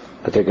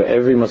 But they go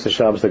every Motzei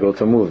Shabbos, they go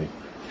to a movie.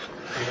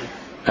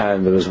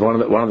 And there was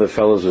one of the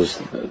fellows was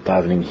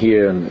davening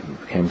here and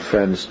became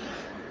friends,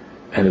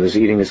 and he was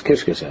eating his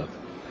kishkes out.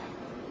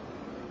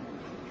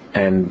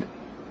 And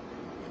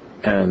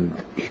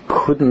And he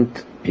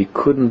couldn't,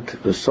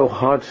 it was so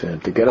hard for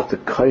him to get up the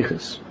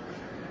kaiches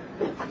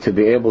to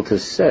be able to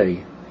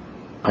say,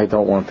 I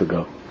don't want to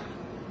go.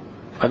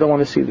 I don't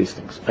want to see these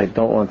things. I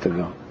don't want to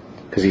go.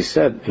 Because he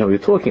said, we were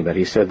talking about it,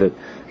 he said that,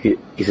 he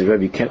said,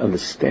 Rebbe, you can't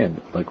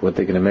understand, like, what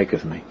they're going to make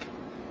of me.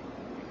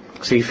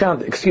 So he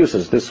found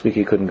excuses. This week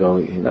he couldn't go.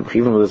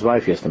 Even with his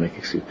wife, he has to make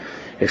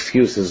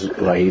excuses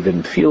why he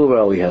didn't feel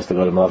well. He has to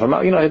go to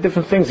Malav.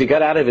 Different things. He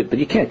got out of it, but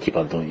you can't keep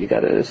on doing it. You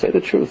got to say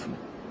the truth.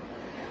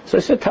 So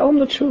I said, tell him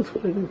the truth.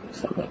 What do I do? I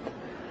said,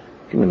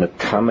 give him a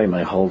tame,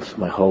 my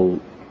whole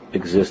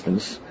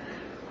existence.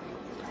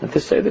 And to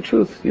say the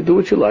truth. You do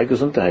what you like,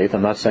 isn't it?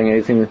 I'm not saying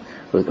anything,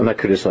 I'm not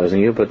criticizing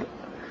you, but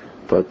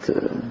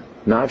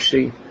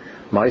nafshi,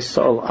 my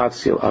soul,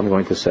 atzil, I'm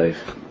going to save.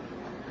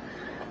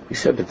 He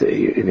said that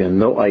you have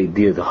no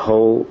idea, the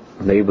whole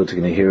neighborhood's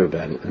going to hear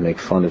about it and make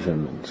fun of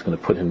him, and it's going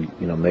to put him,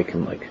 make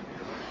him like,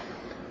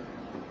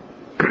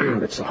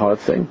 it's a hard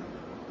thing.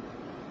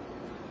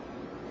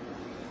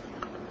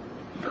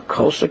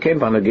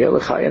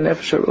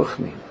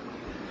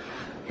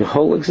 Your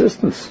whole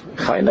existence,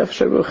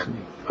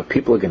 what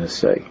people are going to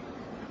say.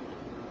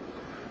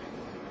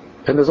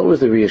 And there's always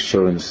the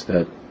reassurance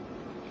that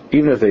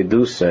even if they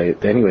do say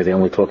it, anyway, they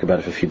only talk about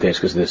it for a few days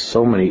because there's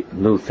so many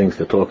new things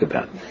to talk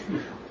about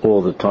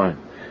all the time.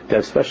 They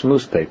have special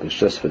newspapers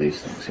just for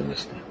these things, you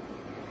understand?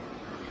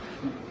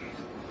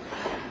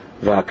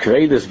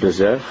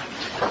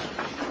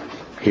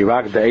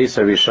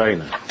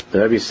 The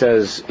Rebbe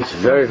says it's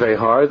very, very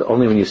hard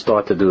only when you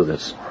start to do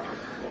this.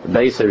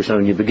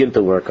 When you begin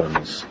to work on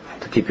this,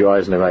 to keep your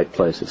eyes in the right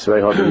place. It's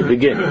very hard when you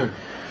begin.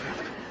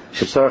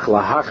 It's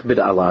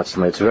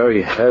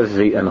very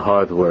heavy and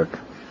hard work.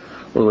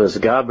 Because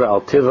you have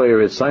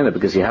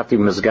to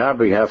be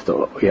mizgaber,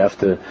 you have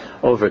to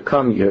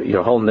overcome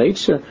your whole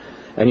nature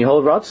and your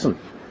whole ratzon.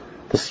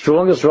 The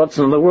strongest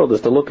ratzon in the world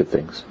is to look at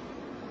things.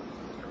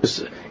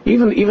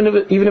 Even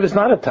if it's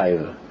not a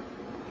taiva,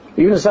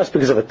 even if it's not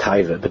because of a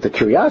taiva, but the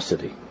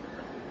curiosity,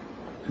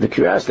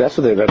 that's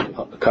what they're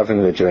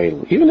covering the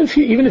dreidel. Even if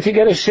you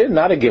get a shit,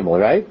 not a gimel,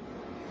 right?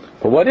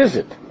 But what is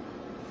it?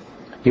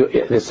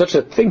 There's such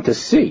a thing to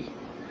see.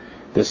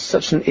 There's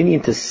such an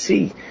Indian to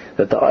see,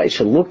 that the eye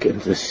should look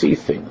and to see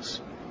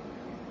things.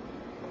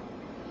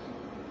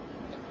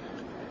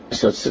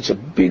 So it's such a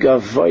big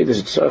avoid,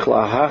 it's tzarich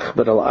lahach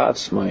but al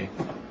atzmai.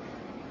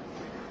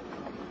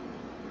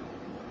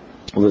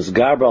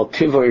 L'zgabra al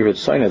tiva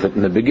yiritzayna, that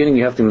in the beginning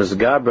you have to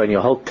mizgabra on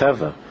your whole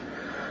teva,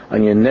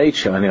 on your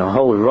nature, on your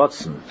whole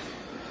rotzen.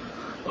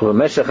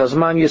 U'meshach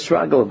hazman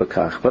yisragal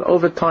b'kach, but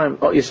over time,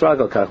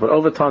 yisragal kach, but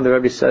over time the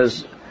Rebbe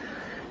says,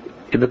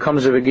 it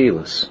becomes a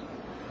regilus.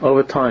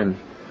 Over time,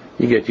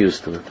 you get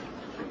used to it.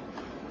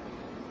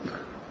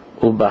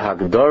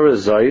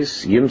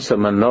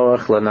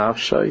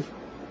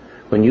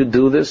 When you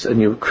do this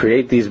and you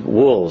create these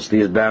walls,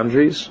 these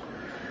boundaries,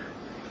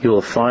 you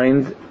will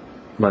find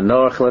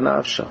manoach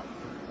lanafsha.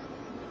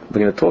 We're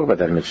going to talk about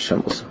that in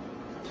Mitzvah also.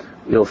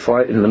 You'll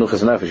find in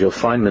Menuchas Nefesh, you'll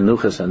find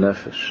Menuchas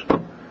Nefesh.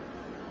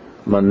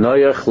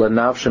 Manoach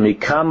lanafsha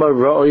mikama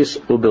ro'is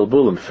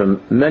ubilbulim,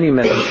 from many,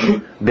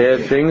 many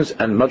bad things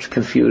and much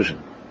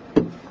confusion.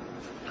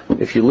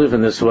 If you live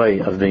in this way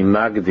of being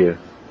magdir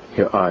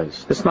your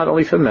eyes, it's not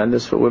only for men,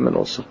 it's for women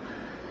also.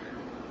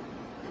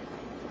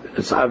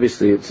 It's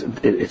obviously it's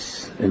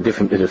in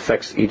different. It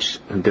affects each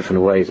in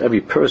different ways.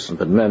 Every person,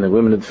 but men and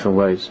women in different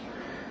ways.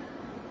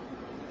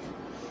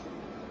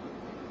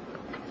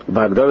 Then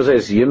you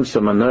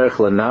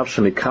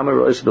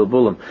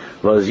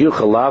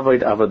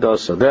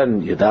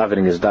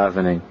davening is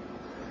davening.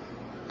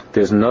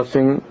 There's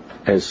nothing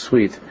as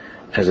sweet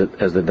as the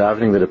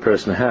davening that a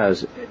person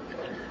has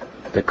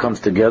that comes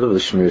together with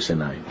the Shmiras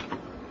Einayim.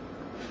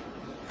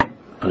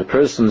 When a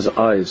person's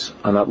eyes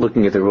are not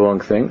looking at the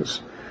wrong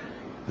things,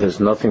 there's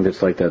nothing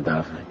that's like that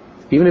davening.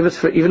 Even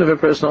if a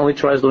person only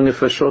tries doing it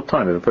for a short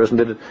time, if a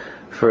person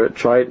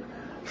tried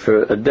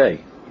for a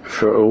day,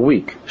 for a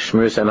week,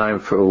 Shmiras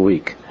Einayim for a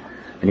week,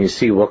 and you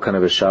see what kind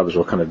of a Shabbos,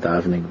 what kind of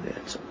davening,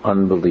 it's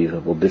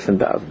unbelievable.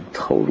 Different davening,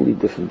 totally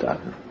different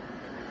davening,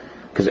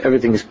 because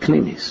everything is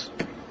pnimis.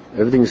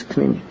 Everything is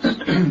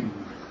pnimis.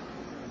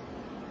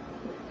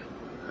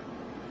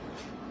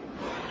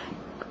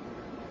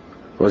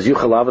 Was you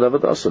chalav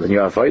avodah, then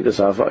your avodah is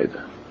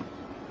avodah.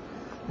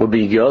 Will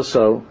be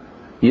also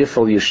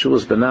yifal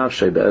yeshuas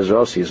benavshay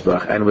be'ezras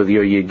yisbach, and with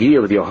your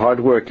yigiyah, with your hard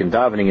work and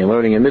davening and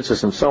learning and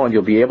mitzvahs and so on,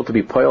 you'll be able to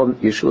be poil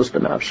yeshuas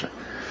benavshay.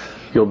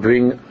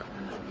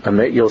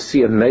 You'll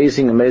see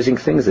amazing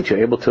things that you're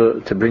able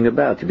to bring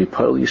about. You'll be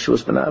poil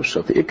yeshuas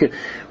benavshay.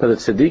 But the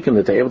tzaddikim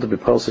that they're able to be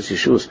poil such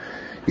yeshuas,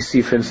 you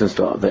see, for instance,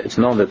 it's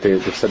known that the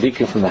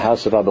tzaddikim from the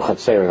house of Abu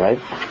Chatzera, right?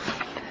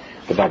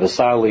 The Baba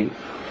Sali.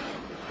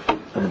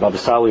 And the Baba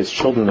Sali's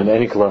children in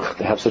Eniklach,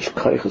 they have such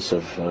kaiches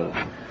of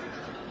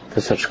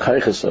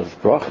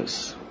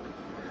brachas,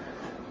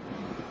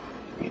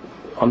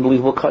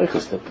 unbelievable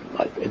kaiches.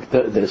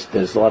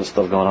 There's a lot of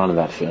stuff going on in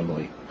that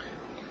family.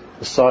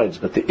 Besides,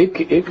 but the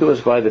ikka was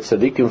by the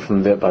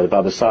tzaddikim by the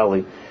Baba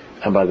Sali,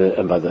 and by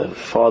the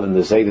father and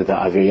the Zayda, the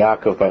Avir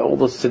Yaakov, by all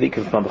those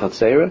tzaddikim from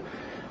Chatzera,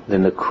 the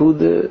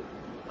Nakuda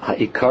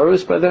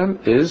Ha'ikaros by them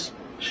is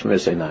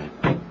Shmiras Einayim.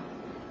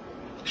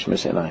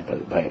 Shmiras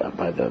Einayim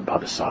by the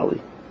Baba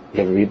Sali.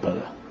 You ever read about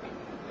that?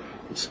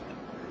 It's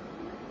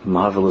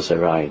marvelous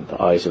Arayin,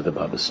 the eyes of the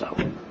Baba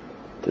Sali.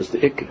 There's the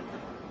Ikka.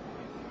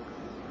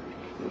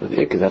 The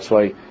Ikka.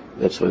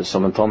 That's what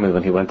someone told me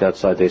when he went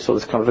outside. They saw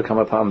this kind of a come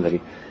upon that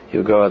he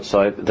would go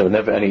outside. There were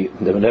never any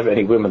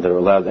women that were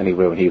allowed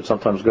anywhere. When he would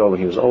sometimes go when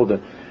he was older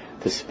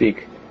to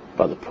speak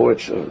by the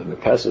porch or the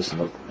Merpesis,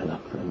 and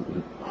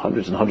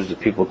hundreds and hundreds of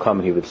people come,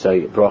 and he would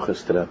say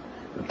brachas to them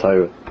in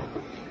Torah.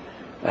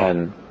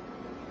 And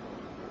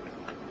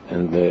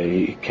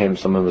he came.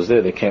 Someone was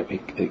there.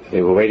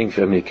 They were waiting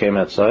for him. He came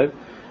outside,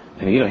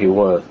 and he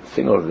wore a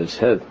thing over his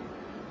head.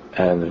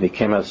 And when he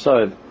came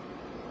outside,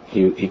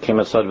 he came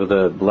outside with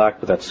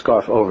that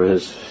scarf over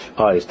his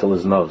eyes till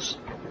his nose.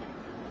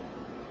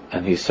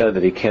 And he said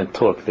that he can't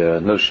talk. There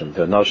are nashim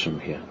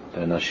here.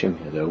 There are nashim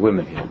here. There are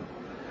women here.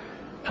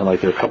 And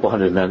there are a couple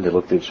hundred men. They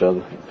looked at each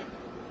other.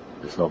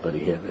 There's nobody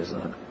here. There's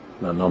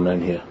no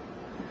men here.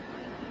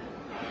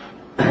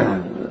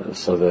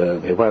 So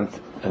they went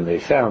and they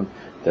found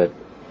that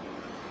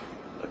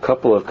a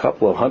couple of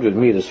hundred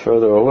meters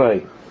further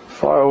away,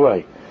 far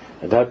away,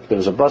 and there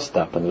was a bus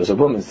stop, and there was a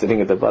woman sitting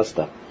at the bus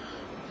stop.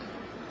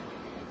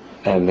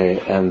 And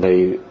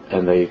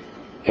they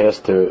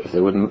asked her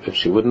if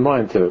she wouldn't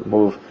mind to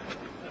move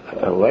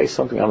away,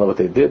 something. I don't know what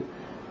they did,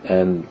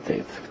 and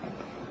they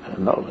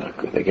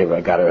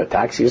got her a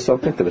taxi or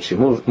something, but she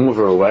moved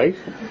her away,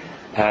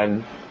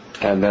 and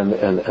then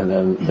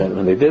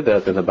when they did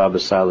that, then the Baba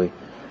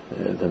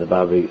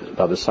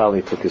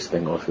Sali took his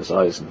thing off his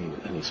eyes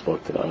and he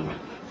spoke to them.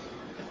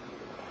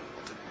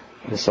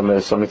 And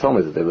somebody told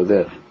me that they were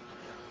there,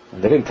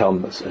 and they didn't tell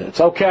him it's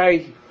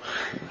okay.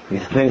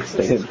 Because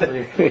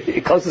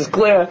it's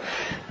clear.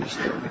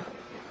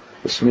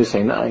 Shmiras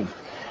Einayim.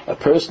 A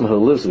person who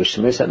lives with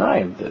Shmiras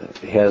Einayim,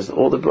 he has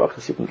all the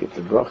brachas. He can give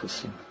the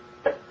brachas.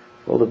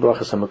 All the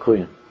brachas are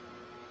makuyim.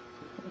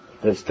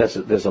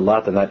 There's a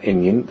lot that are not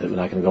Indian that we're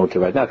not going to go into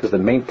right now, because the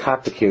main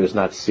topic here is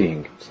not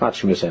seeing. It's not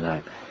Shmiras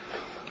Einayim.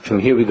 From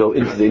here we go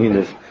into the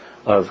Indian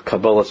of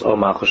Kabbalah's O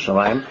Malchus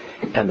Shamayim,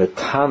 and the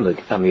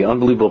tanug and the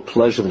unbelievable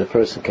pleasure that a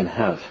person can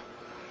have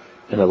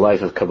in the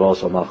life of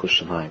Kabbalah's O Malchus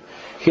Shamayim.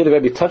 Here the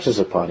Rebbe touches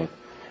upon it.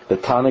 The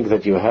tanug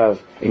that you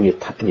have in your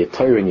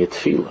Torah, in your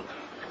Tefillah.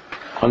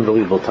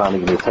 Unbelievable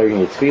tanug in your Torah, in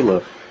your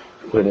Tefillah,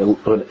 when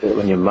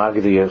you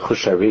magdi your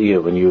chush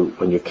hariyah,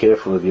 when you're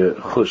careful with your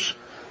chush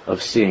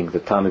of seeing, the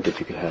tanug that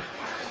you can have.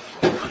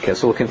 Okay,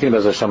 so we'll continue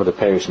as Hashem with the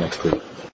parish next week.